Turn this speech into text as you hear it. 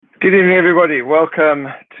Good evening, everybody. Welcome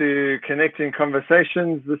to Connecting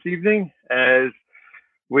Conversations this evening as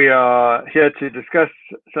we are here to discuss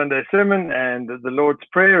Sunday sermon and the Lord's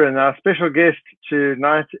Prayer. And our special guest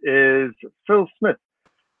tonight is Phil Smith,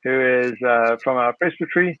 who is from our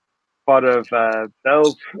presbytery, part of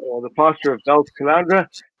Bells, or the pastor of Bells Caloundra,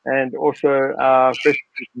 and also our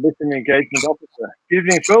presbytery listening engagement officer. Good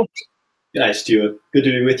evening, Phil. G'day, Stuart. Good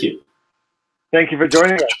to be with you. Thank you for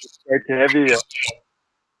joining us. It's great to have you here.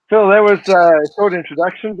 Phil, that was a short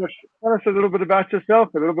introduction, but tell us a little bit about yourself,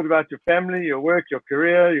 a little bit about your family, your work, your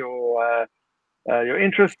career, your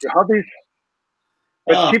interests, your hobbies.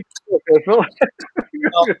 But keep it short,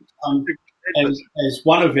 Phil. As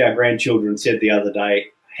one of our grandchildren said the other day,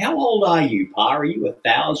 how old are you, Pa? Are you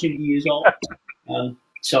 1,000 years old?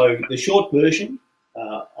 So the short version,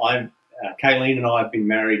 Kayleen and I have been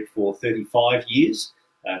married for 35 years,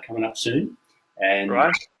 coming up soon. And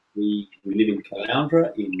right. We live in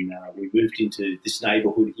Caloundra. We moved into this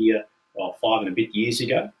neighbourhood here 5 and a bit years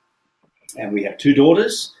ago. And we have 2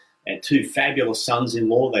 daughters and 2 fabulous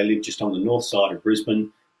sons-in-law. They live just on the north side of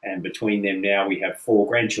Brisbane. And between them now we have 4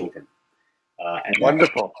 grandchildren. And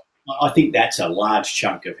wonderful. I think that's a large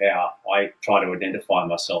chunk of how I try to identify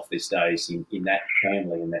myself these days in that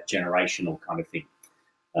family and that generational kind of thing.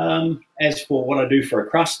 As for what I do for a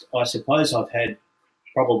crust, I suppose I've had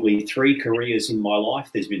probably 3 careers in my life.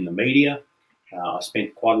 There's been the media. I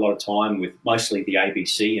spent quite a lot of time with mostly the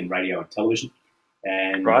ABC and radio and television.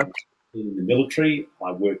 And right. In the military,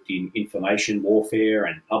 I worked in information warfare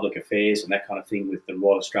and public affairs and that kind of thing with the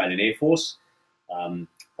Royal Australian Air Force.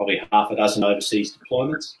 Probably half a dozen overseas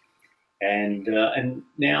deployments. And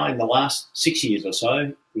now in the last 6 years or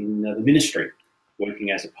so in the ministry,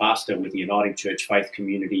 working as a pastor with the Uniting Church Faith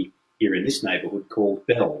Community here in this neighbourhood called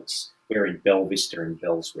Bells. We're in Bell Vista and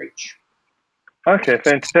Bells Reach. Okay,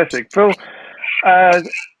 fantastic. Phil,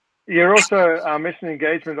 you're also our mission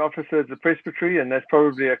engagement officer at the presbytery, and that's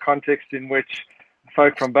probably a context in which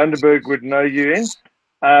folk from Bundaberg would know you in.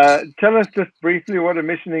 Tell us just briefly what a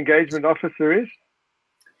mission engagement officer is.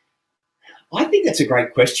 I think that's a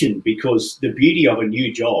great question because the beauty of a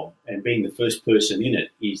new job and being the first person in it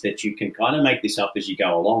is that you can kind of make this up as you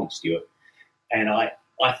go along, Stuart. And I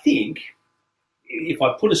think if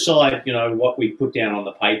I put aside, what we put down on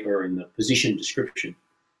the paper and the position description,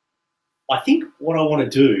 I think what I want to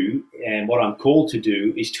do and what I'm called to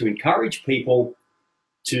do is to encourage people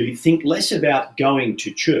to think less about going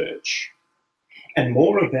to church and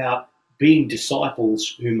more about being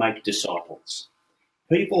disciples who make disciples.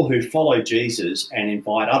 People who follow Jesus and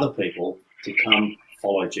invite other people to come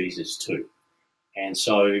follow Jesus too. And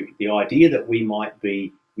so the idea that we might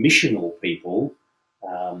be missional people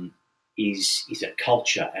is a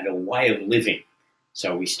culture and a way of living.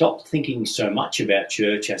 So we stopped thinking so much about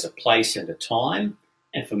church as a place and a time.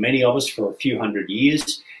 And for many of us, for a few hundred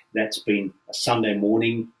years, that's been a Sunday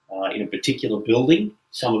morning in a particular building.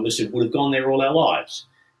 Some of us would have gone there all our lives.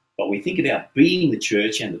 But we think about being the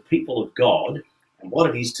church and the people of God and what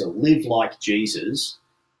it is to live like Jesus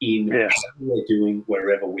in what we're doing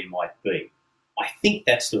wherever we might be. I think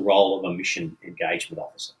that's the role of a mission engagement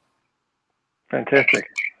officer. Fantastic.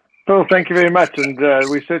 Phil, thank you very much. And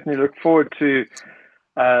we certainly look forward to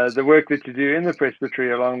the work that you do in the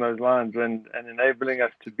presbytery along those lines and enabling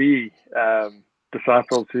us to be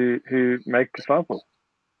disciples who make disciples.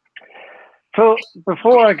 Phil,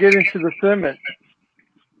 before I get into the sermon,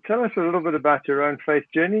 tell us a little bit about your own faith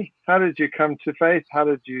journey. How did you come to faith? How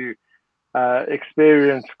did you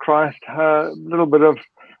experience Christ? A little bit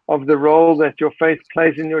of the role that your faith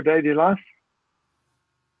plays in your daily life?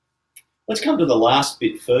 Let's come to the last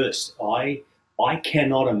bit first. I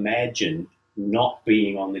cannot imagine not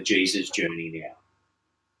being on the Jesus journey now.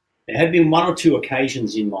 There have been 1 or 2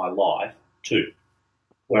 occasions in my life, too,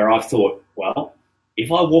 where I've thought, well, if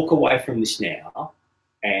I walk away from this now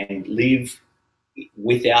and live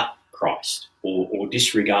without Christ or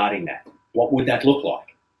disregarding that, what would that look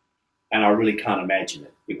like? And I really can't imagine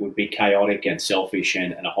it. It would be chaotic and selfish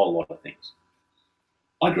and a whole lot of things.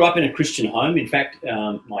 I grew up in a Christian home. In fact,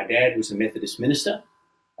 my dad was a Methodist minister,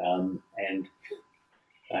 and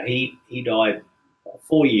he died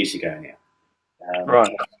 4 years ago now.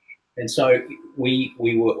 Right. And so we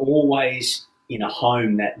were always in a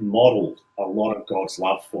home that modelled a lot of God's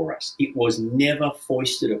love for us. It was never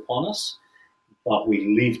foisted upon us, but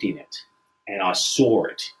we lived in it, and I saw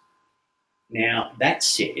it. Now, that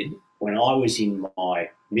said, when I was in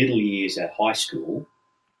my middle years at high school,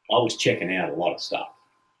 I was checking out a lot of stuff.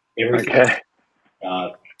 Everything.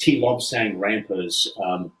 Okay. T. Lobsang Ramper's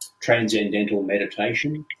Transcendental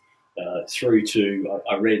Meditation, through to,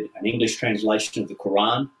 I read an English translation of the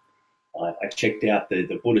Quran, I checked out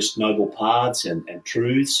the Buddhist noble paths and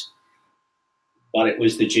truths, but it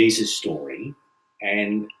was the Jesus story.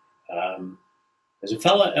 And there's a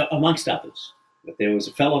fellow, amongst others, but there was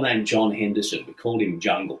a fellow named John Henderson. We called him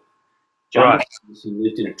Jungle. John Henderson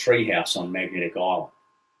lived in a treehouse on Magnetic Island,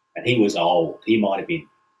 and he was old. He might have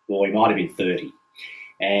been 30.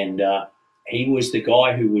 And he was the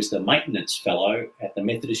guy who was the maintenance fellow at the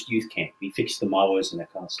Methodist youth camp. He fixed the mowers and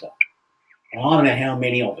that kind of stuff. And I don't know how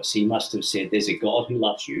many of us, he must have said, there's a God who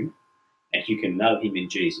loves you and you can know him in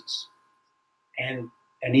Jesus. And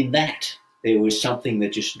in that, there was something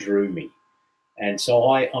that just drew me. And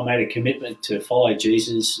so I made a commitment to follow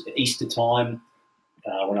Jesus Easter time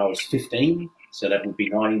when I was 15. So that would be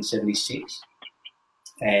 1976.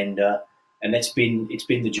 And it's been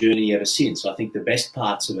the journey ever since. I think the best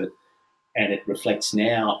parts of it, and it reflects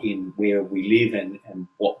now in where we live and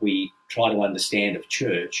what we try to understand of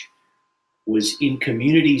church, was in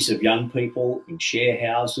communities of young people, in share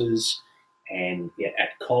houses and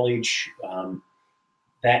at college,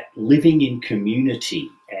 that living in community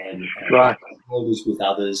and with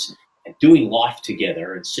others and doing life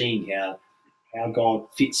together and seeing how God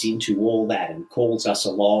fits into all that and calls us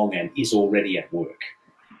along and is already at work.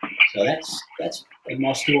 So that's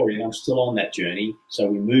my story, and I'm still on that journey. So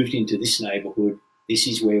we moved into this neighbourhood. This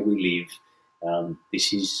is where we live.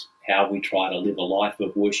 This is how we try to live a life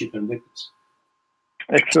of worship and witness.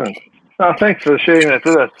 Excellent. Oh, thanks for sharing that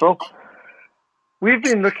with us, Phil. We've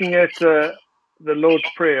been looking at the Lord's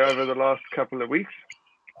Prayer over the last couple of weeks,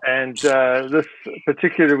 and this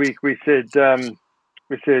particular week we said,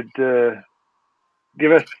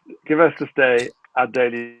 give us this day our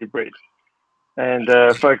daily bread, and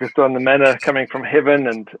focused on the manna coming from heaven,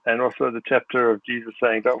 and also the chapter of Jesus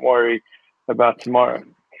saying, "Don't worry about tomorrow."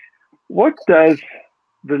 What does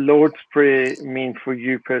the Lord's Prayer mean for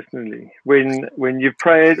you personally? When you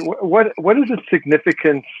prayed, what is its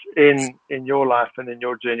significance in your life and in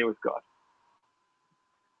your journey with God?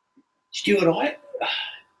 Stuart,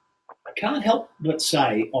 I can't help but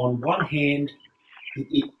say, on one hand,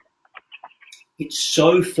 it's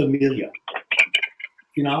so familiar.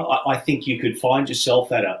 You know, I think you could find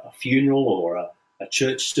yourself at a funeral or a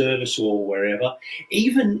church service or wherever,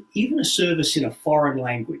 even a service in a foreign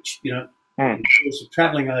language. You know, because of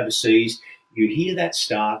traveling overseas, you hear that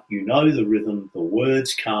start, you know the rhythm, the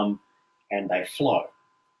words come, and they flow.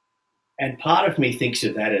 And part of me thinks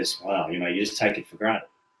of that as, wow, you know, you just take it for granted.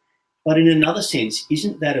 But in another sense,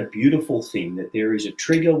 isn't that a beautiful thing, that there is a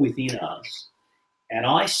trigger within us? And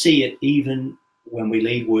I see it even when we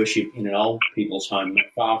lead worship in an old people's home not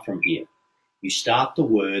far from here. You start the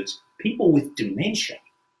words, people with dementia,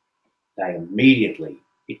 they immediately,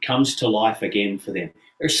 it comes to life again for them.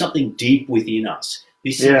 There's something deep within us.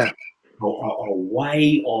 This is a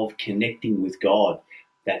way of connecting with God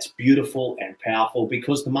that's beautiful and powerful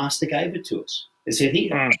because the Master gave it to us. They said,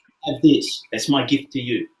 here, have this. That's my gift to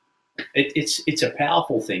you. It's a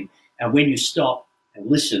powerful thing. And when you stop and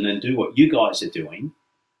listen and do what you guys are doing,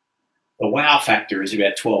 the wow factor is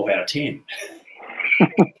about 12 out of 10.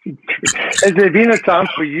 Has there been a time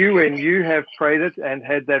for you when you have prayed it and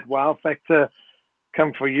had that wow factor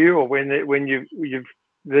come for you, or when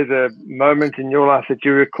there's a moment in your life that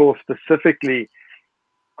you recall specifically,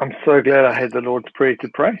 I'm so glad I had the Lord's Prayer to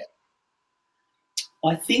pray?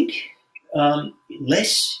 I think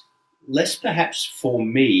less perhaps for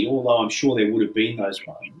me, although I'm sure there would have been those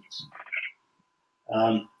moments,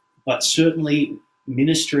 but certainly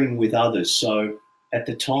ministering with others. So at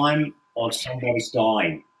the time of somebody's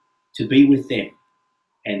dying, to be with them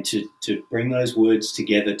and to bring those words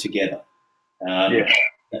together.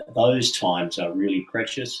 Those times are really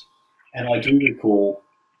precious. And I do recall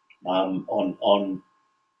on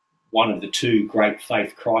one of the two great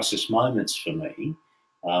faith crisis moments for me,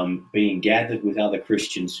 being gathered with other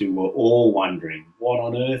Christians who were all wondering, what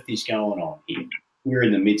on earth is going on here? We're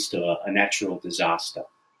in the midst of a natural disaster,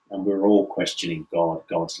 and we're all questioning God,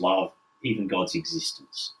 God's love, even God's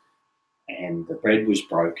existence. And the bread was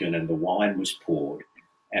broken and the wine was poured.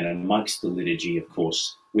 And amongst the liturgy, of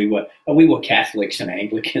course, we were Catholics and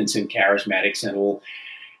Anglicans and Charismatics and all,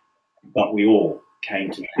 but we all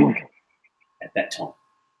came to that at that time.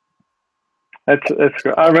 That's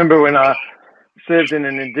good. I remember when I served in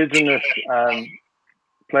an Indigenous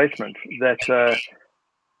placement that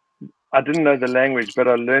I didn't know the language, but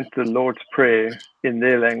I learned the Lord's Prayer in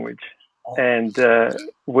their language. And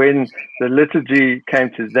when the liturgy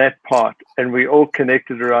came to that part and we all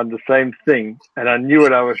connected around the same thing and I knew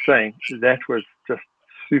what I was saying, that was just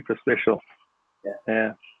super special.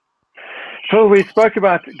 Yeah. Phil, we spoke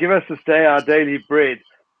about give us this day our daily bread.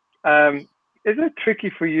 is it tricky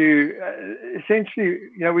for you? Essentially,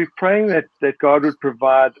 we're praying that God would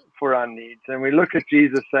provide for our needs, and we look at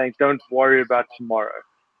Jesus saying, "Don't worry about tomorrow."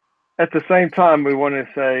 At the same time, we want to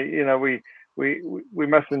say, we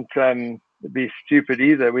mustn't be stupid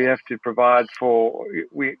either. We have to provide for.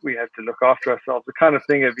 We have to look after ourselves. The kind of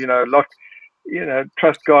thing of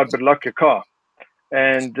trust God but lock your car.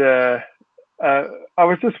 And I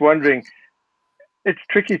was just wondering, it's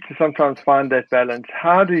tricky to sometimes find that balance.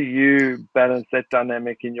 How do you balance that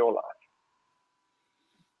dynamic in your life?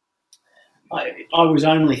 I was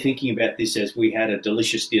only thinking about this as we had a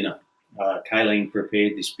delicious dinner. Kayleen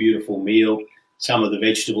prepared this beautiful meal. Some of the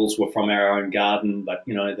vegetables were from our own garden, but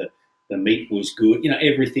the meat was good.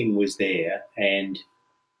 Everything was there, and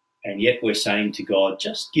yet we're saying to God,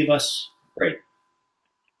 just give us bread.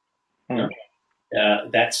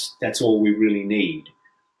 That's all we really need.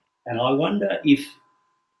 And I wonder if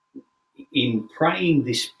in praying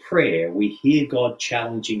this prayer, we hear God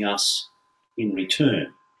challenging us in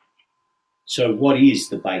return. So what is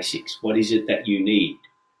the basics? What is it that you need?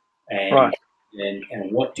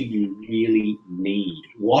 And what do you really need?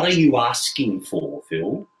 What are you asking for,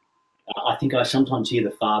 Phil? I think I sometimes hear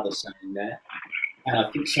the Father saying that. And I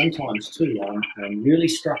think sometimes too, I'm really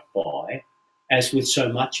struck by, as with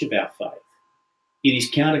so much of our faith, it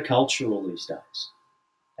is countercultural these days.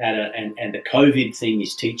 And the COVID thing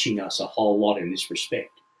is teaching us a whole lot in this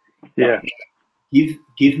respect. Yeah.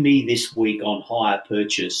 Give me this week on hire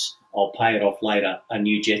purchase, I'll pay it off later, a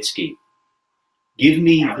new jet ski. Give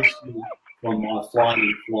me this week from my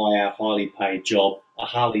fly-in, fly-out, highly paid job, a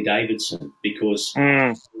Harley Davidson, because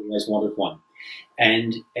I always wanted one.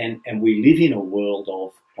 And we live in a world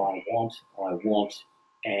of I want,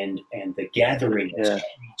 and the gathering of so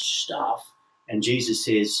much stuff. And Jesus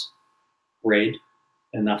says, bread,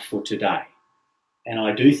 enough for today. And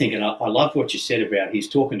I do think, and I love what you said about he's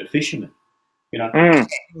talking to fishermen. Go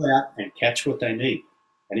out and catch what they need.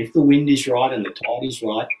 And if the wind is right and the tide is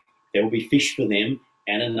right, there will be fish for them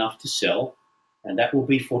and enough to sell. And that will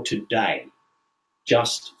be for today,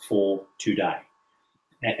 just for today.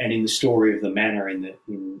 And in the story of the manna in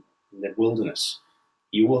the wilderness,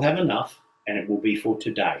 you will have enough and it will be for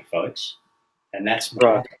today, folks. And that's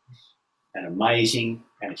right. And amazing,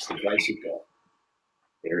 and it's the grace of God.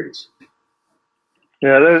 There it is.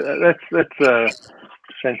 Yeah, that's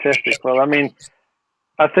fantastic. Well, I mean,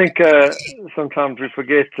 I think sometimes we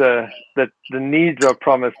forget that the needs are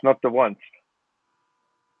promised, not the wants.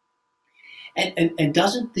 And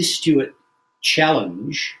doesn't this, Stuart,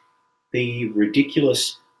 challenge the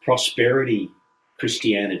ridiculous prosperity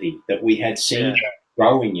Christianity that we had seen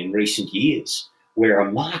growing in recent years, where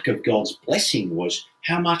a mark of God's blessing was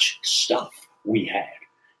how much stuff we had.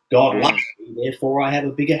 God loves me, therefore I have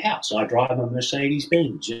a bigger house. I drive a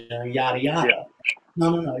Mercedes-Benz, yada, yada. Yeah.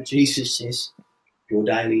 No. Jesus says, your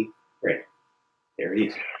daily bread. There it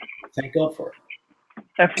is. Thank God for it.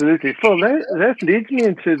 Absolutely. Phil, that leads me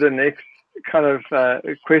into the next kind of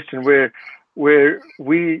question where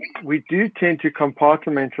we do tend to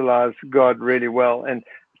compartmentalize God really well. And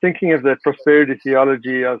thinking of the prosperity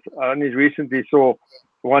theology, I only recently saw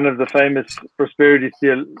one of the famous prosperity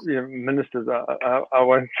ministers, I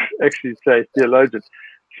won't actually say theologian,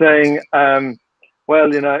 saying,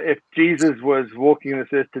 if Jesus was walking this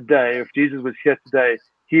earth today, if Jesus was here today,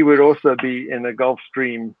 he would also be in a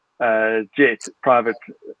Gulfstream jet, private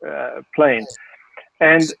plane.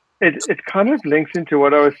 And it kind of links into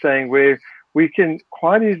what I was saying, where we can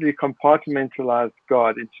quite easily compartmentalize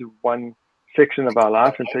God into one section of our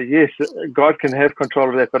life and say, yes, God can have control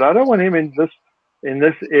of that, but I don't want him in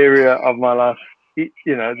this area of my life.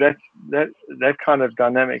 That kind of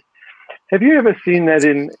dynamic. Have you ever seen that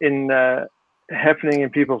in happening in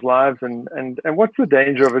people's lives, and what's the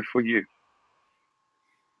danger of it for you?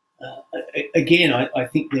 Again, I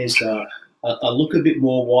think there's a look a bit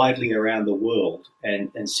more widely around the world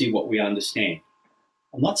and see what we understand.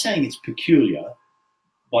 I'm not saying it's peculiar,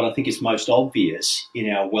 but I think it's most obvious in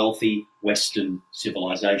our wealthy Western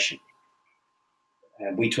civilization.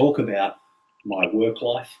 And we talk about my work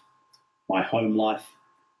life, my home life,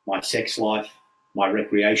 my sex life, my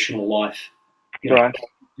recreational life. Right.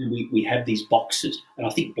 We have these boxes, and I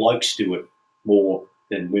think blokes do it more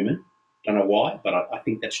than women. Don't know why, but I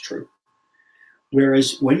think that's true.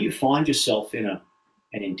 Whereas when you find yourself in an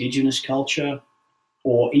indigenous culture,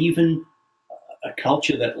 or even a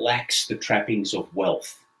culture that lacks the trappings of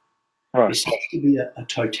wealth, right, there seems to be a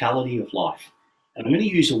totality of life. And I'm going to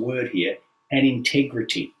use a word here, an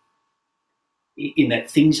integrity, in that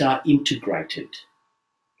things are integrated.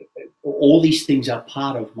 All these things are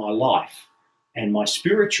part of my life, and my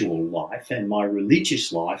spiritual life and my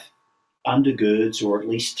religious life undergirds or at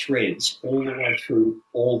least threads all the way through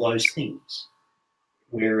all those things.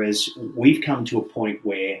 Whereas we've come to a point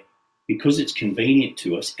where, because it's convenient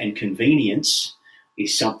to us, and convenience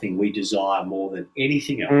is something we desire more than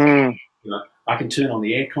anything else. You know, I can turn on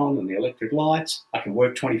the aircon and the electric lights. I can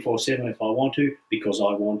work 24/7 if I want to, because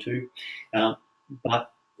I want to.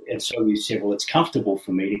 And so we said, well, it's comfortable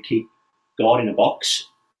for me to keep God in a box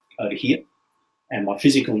over here and my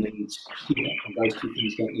physical needs here, and those two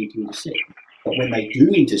things don't need to intersect. But when they do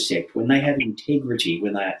intersect, when they have integrity,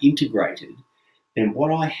 when they are integrated, then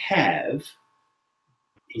what I have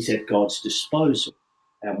is at God's disposal.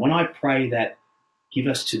 And when I pray that, give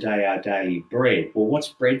us today our daily bread, well, what's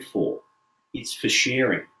bread for? It's for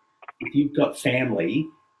sharing. If you've got family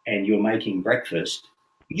and you're making breakfast,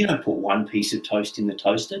 you don't put one piece of toast in the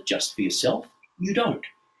toaster just for yourself. You don't.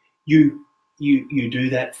 You do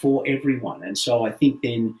that for everyone. And so I think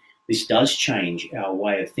then this does change our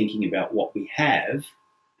way of thinking about what we have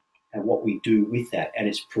and what we do with that. And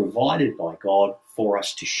it's provided by God for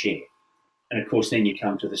us to share. And of course, then you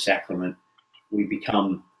come to the sacrament. We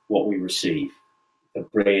become what we receive, the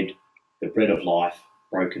bread of life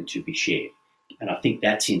broken to be shared. And I think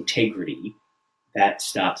that's integrity that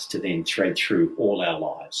starts to then thread through all our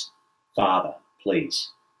lives. Father, please,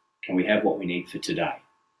 can we have what we need for today?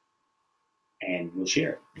 And we'll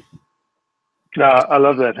share it. No, I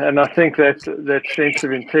love that. And I think that sense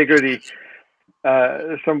of integrity,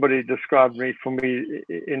 somebody described for me,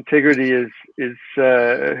 integrity is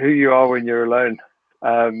who you are when you're alone.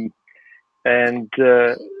 And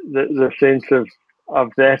the sense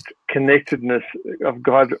of that connectedness of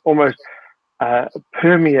God almost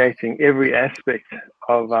permeating every aspect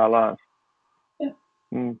of our lives.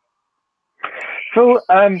 Yeah. Phil,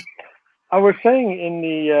 I was saying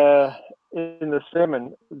in the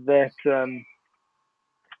sermon that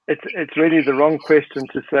it's really the wrong question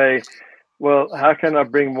to say, well, how can I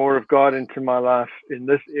bring more of God into my life in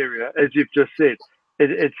this area? As you've just said,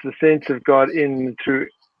 it's the sense of God into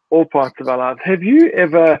all parts of our lives. Have you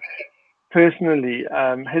ever personally,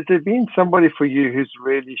 has there been somebody for you who's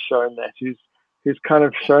really shown that, who's kind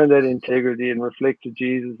of shown that integrity and reflected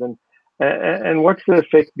Jesus, and what's the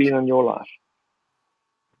effect been on your life?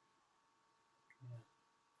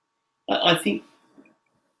 I think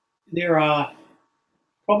there are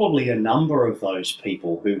probably a number of those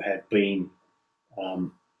people who have been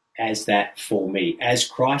as that for me, as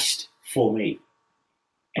Christ for me.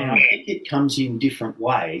 And I think it comes in different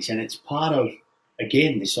ways, and it's part of,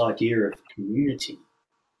 again, this idea of community.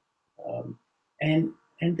 And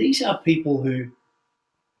these are people who,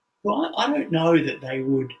 well, I don't know that they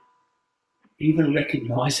would even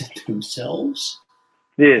recognise it themselves.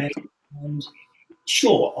 Yes. And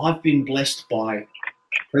sure, I've been blessed by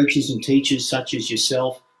preachers and teachers such as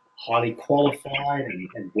yourself, highly qualified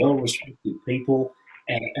and well-respected people,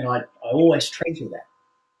 and I always treasure that.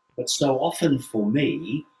 But so often for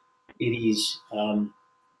me, it is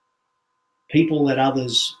people that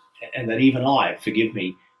others, and that even I, forgive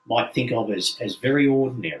me, might think of as very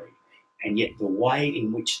ordinary, and yet the way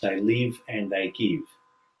in which they live and they give.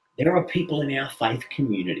 There are people in our faith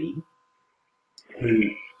community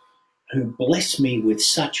who bless me with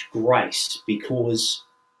such grace because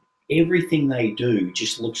everything they do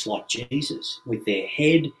just looks like Jesus. With their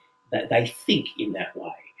head, that they think in that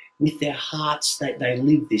way. With their hearts, they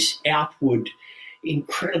live this outward,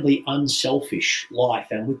 incredibly unselfish life.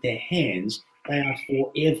 And with their hands, they are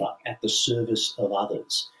forever at the service of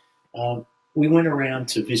others. We went around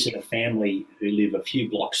to visit a family who live a few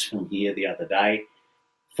blocks from here the other day,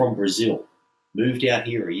 from Brazil. Moved out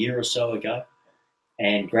here a year or so ago.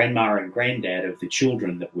 And grandma and granddad of the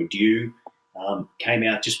children that were due came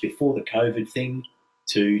out just before the COVID thing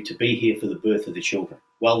to be here for the birth of the children.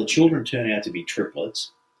 Well, the children turned out to be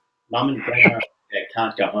triplets. Mum and grandma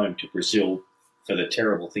can't go home to Brazil for the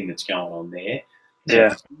terrible thing that's going on there.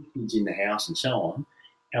 Yeah. Kids in the house and so on.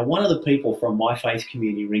 And one of the people from my faith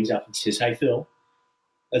community rings up and says, "Hey, Phil,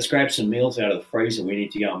 let's grab some meals out of the freezer. We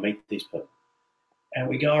need to go and meet these people." And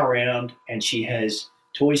we go around and she has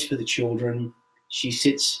toys for the children. She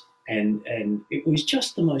sits and it was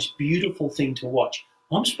just the most beautiful thing to watch.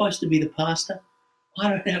 I'm supposed to be the pastor. I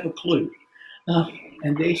don't have a clue.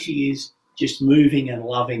 And there she is, just moving and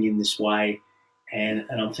loving in this way. And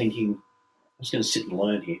I'm thinking, I'm just going to sit and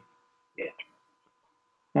learn here.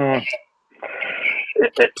 Yeah.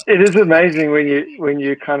 It is amazing when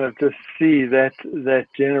you kind of just see that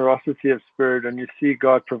generosity of spirit, and you see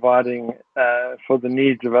God providing for the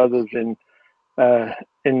needs of others in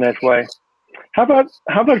that way. How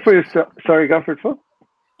about for you? Sorry, go for it, Phil.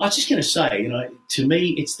 I was just going to say, to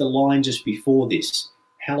me, it's the line just before this.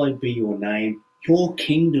 Hallowed be your name. Your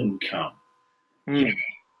kingdom come. Mm.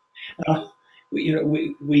 Uh,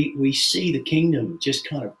 we see the kingdom just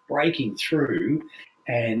kind of breaking through,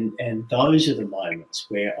 and those are the moments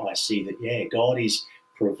where I see that, yeah, God is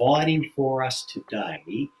providing for us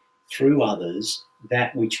today through others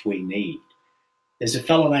that which we need. There's a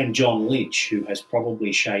fellow named John Lynch who has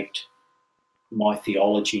probably shaped my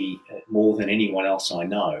theology more than anyone else I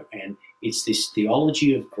know, and it's this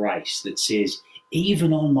theology of grace that says,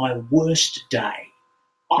 even on my worst day,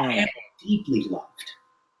 I am deeply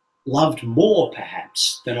loved more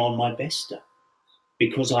perhaps than on my best day,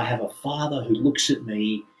 because I have a Father who looks at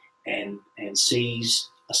me and sees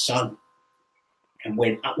a son. And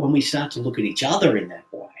when we start to look at each other in that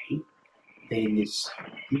way, then it's,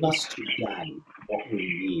 give us today what we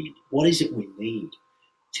need. What is it we need?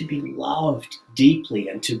 To be loved deeply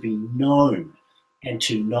and to be known, and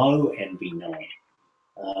to know and be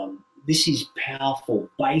known. This is powerful,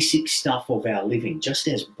 basic stuff of our living. Just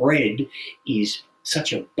as bread is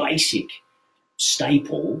such a basic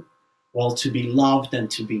staple, well, to be loved and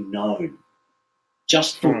to be known.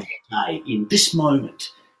 Just for today, in this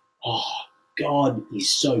moment, God is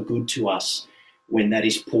so good to us when that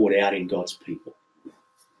is poured out in God's people.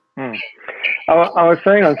 I was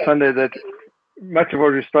saying on Sunday that much of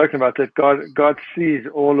what we've spoken about, that God sees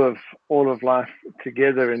all of life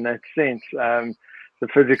together in that sense, the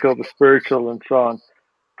physical, the spiritual, and so on.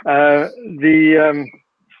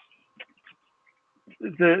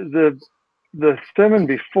 The sermon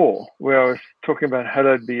before, where I was talking about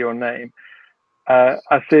hallowed be your name,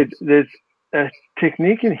 I said there's a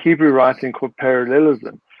technique in Hebrew writing called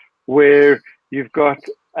parallelism, where you've got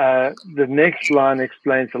the next line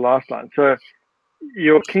explains the last line. So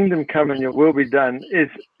your kingdom come and your will be done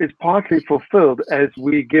is partly fulfilled as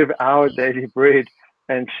we give our daily bread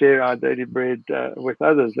and share our daily bread with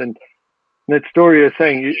others. And that story is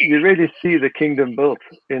saying you really see the kingdom built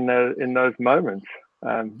in those moments.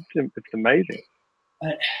 It's amazing.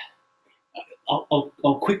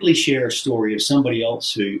 I'll quickly share a story of somebody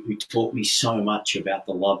else who taught me so much about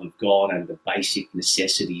the love of God and the basic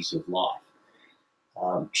necessities of life.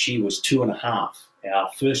 She was 2.5,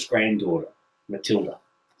 our first granddaughter, Matilda,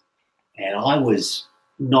 and I was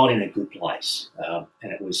not in a good place.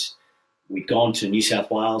 And we'd gone to New South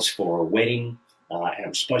Wales for a wedding, and it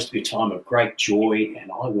was supposed to be a time of great joy, and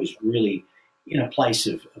I was really in a place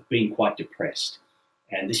of being quite depressed.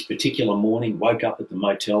 And this particular morning, woke up at the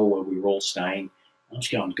motel where we were all staying. I was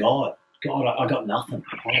going, God, I got nothing.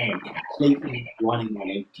 I am completely running on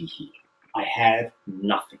empty here. I have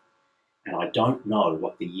nothing. And I don't know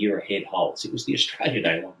what the year ahead holds. It was the Australia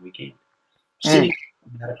Day long weekend. Sitting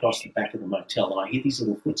out across the back of the motel, and I hear these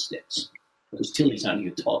little footsteps, because Tilly's only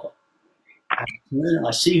a toddler. And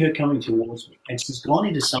I see her coming towards me, and she's gone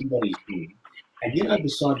into somebody's room. And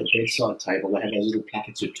beside the bedside table, they have those little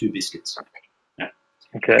packets of 2 biscuits.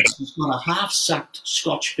 Okay. She's got a half-sucked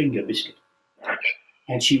Scotch finger biscuit.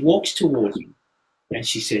 And she walks towards me and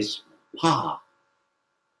she says, Pa,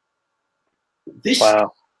 this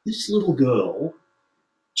little girl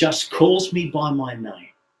just calls me by my name.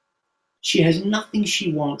 She has nothing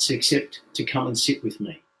she wants except to come and sit with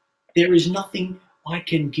me. There is nothing I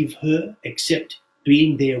can give her except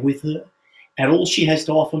being there with her. And all she has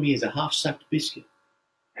to offer me is a half-sucked biscuit.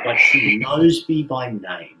 But she knows me by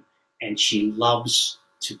name and she loves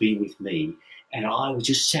to be with me. And I was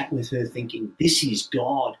just sat with her thinking, this is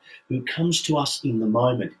God who comes to us in the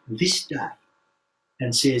moment, this day,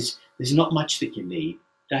 and says, there's not much that you need,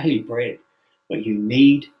 daily bread, but you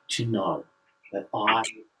need to know that I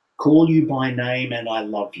call you by name and I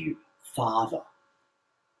love you. Father,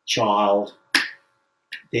 child,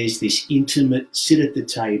 there's this intimate, sit at the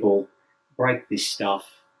table, break this stuff.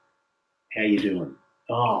 How you doing?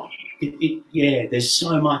 Oh, yeah, there's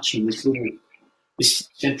so much in this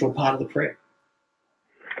central part of the prayer.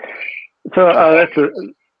 So that's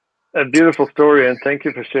a beautiful story, and thank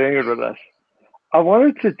you for sharing it with us. I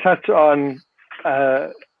wanted to touch on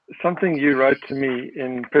something you wrote to me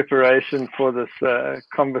in preparation for this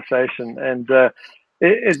conversation, and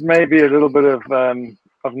it may be a little bit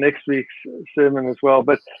of next week's sermon as well.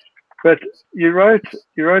 But you wrote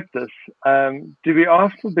this: do we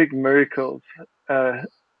ask for big miracles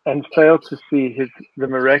and fail to see the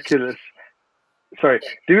miraculous? Sorry,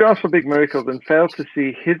 do we ask for big miracles and fail to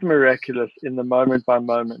see his miraculous in the moment by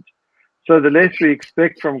moment? So the less we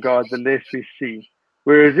expect from God, the less we see.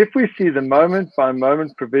 Whereas if we see the moment by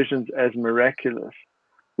moment provisions as miraculous,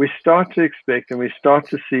 we start to expect and we start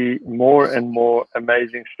to see more and more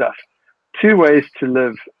amazing stuff. 2 ways to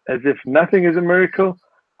live: as if nothing is a miracle,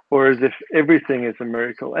 or as if everything is a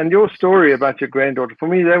miracle. And your story about your granddaughter, for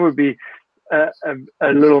me, that would be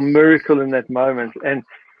a little miracle in that moment. And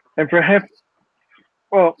perhaps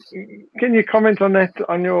Well, can you comment on that,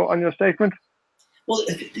 on your statement? Well,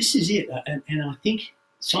 this is it, and I think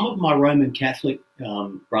some of my Roman Catholic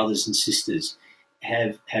brothers and sisters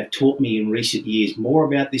have taught me in recent years more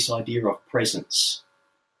about this idea of presence,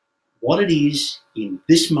 what it is in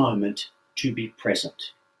this moment to be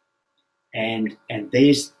present, and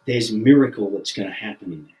there's a miracle that's going to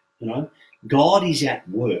happen in that. You know, God is at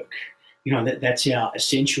work. You know, that's our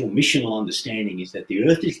essential missional understanding, is that the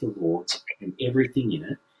earth is the Lord's and everything in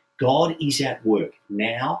it. God is at work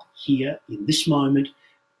now, here, in this moment,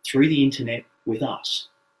 through the internet with us.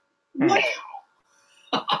 Wow.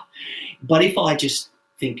 But if I just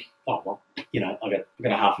think, oh, well, you know, I've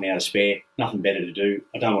got a half an hour to spare, nothing better to do,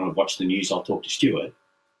 I don't want to watch the news, I'll talk to Stuart.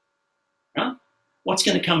 Huh? What's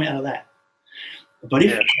going to come out of that? But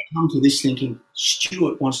if I come to this thinking,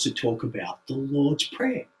 Stuart wants to talk about the Lord's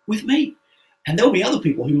Prayer with me, and there'll be other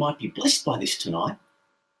people who might be blessed by this tonight,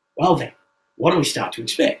 well then, what do we start to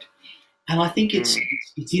expect? And I think it's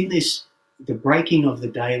in this, the breaking of the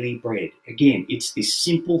daily bread. Again, it's this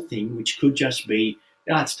simple thing which could just be,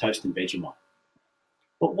 it's toast and Vegemite.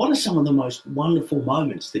 But what are some of the most wonderful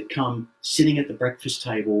moments that come sitting at the breakfast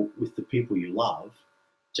table with the people you love,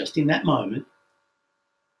 just in that moment?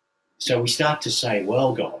 So we start to say,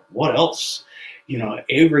 well, God, what else? You know,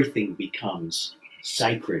 everything becomes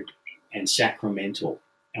sacred and sacramental,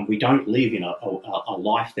 and we don't live in a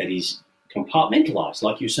life that is compartmentalized,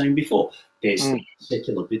 like you were saying before. There's the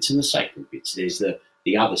secular bits and the sacred bits. There's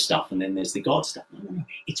the other stuff, and then there's the God stuff. No.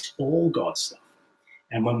 It's all God stuff.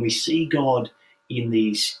 And when we see God in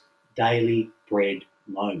these daily bread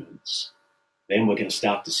moments, then we're going to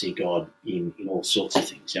start to see God in all sorts of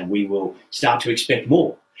things, and we will start to expect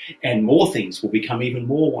more, and more things will become even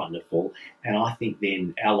more wonderful, and I think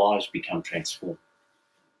then our lives become transformed.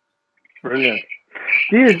 Brilliant.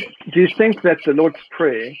 Do you think that the Lord's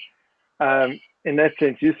Prayer, in that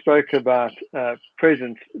sense, you spoke about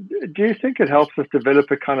presence, do you think it helps us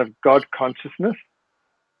develop a kind of God consciousness?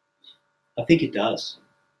 I think it does.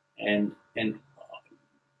 And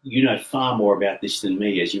you know far more about this than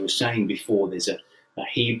me. As you were saying before, there's a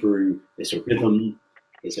Hebrew, there's a rhythm,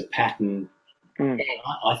 there's a pattern.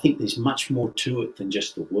 I think there's much more to it than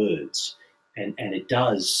just the words. And it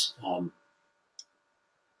does,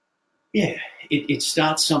 it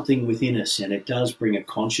starts something within us, and it does bring a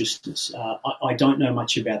consciousness. I don't know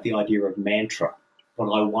much about the idea of mantra,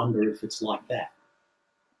 but I wonder if it's like that.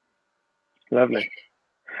 Lovely.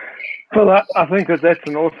 Well, I think that's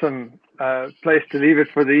an awesome place to leave it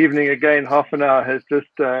for the evening. Again, half an hour has just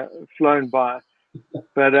flown by.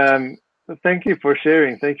 But thank you for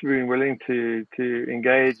sharing. Thank you for being willing to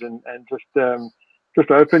engage and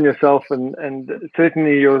just open yourself. And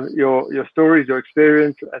certainly your stories, your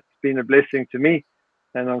experience, it's been a blessing to me.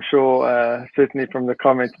 And I'm sure certainly from the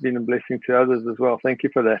comments, been a blessing to others as well. Thank you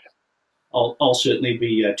for that. I'll certainly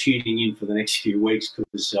be tuning in for the next few weeks,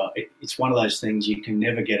 because it's one of those things you can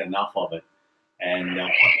never get enough of it. And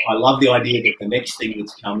I love the idea that the next thing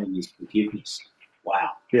that's coming is forgiveness.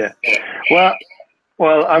 Wow. Yeah.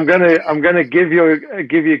 Well, I'm gonna give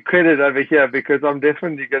you credit over here, because I'm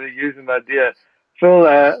definitely going to use an idea.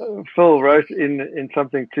 Phil wrote in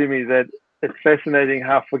something to me that it's fascinating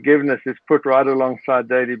how forgiveness is put right alongside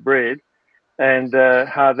daily bread, and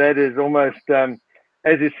how that is almost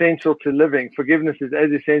as essential to living. Forgiveness is as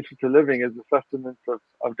essential to living as the sustenance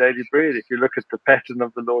of daily bread, if you look at the pattern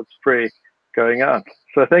of the Lord's Prayer going out.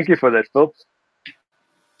 So thank you for that, Phil.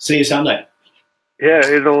 See you Sunday. Yeah,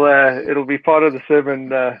 it'll be part of the sermon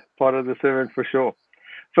for sure.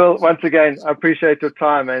 Phil, once again, I appreciate your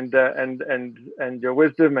time and your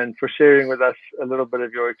wisdom, and for sharing with us a little bit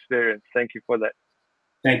of your experience. Thank you for that.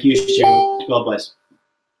 Thank you, Stuart. God bless.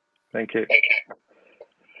 Thank you.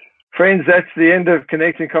 Friends, that's the end of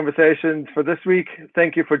Connecting Conversations for this week.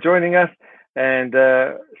 Thank you for joining us, and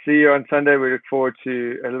see you on Sunday. We look forward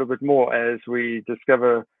to a little bit more as we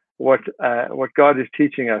discover what God is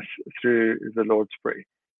teaching us through the Lord's Prayer.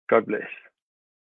 God bless.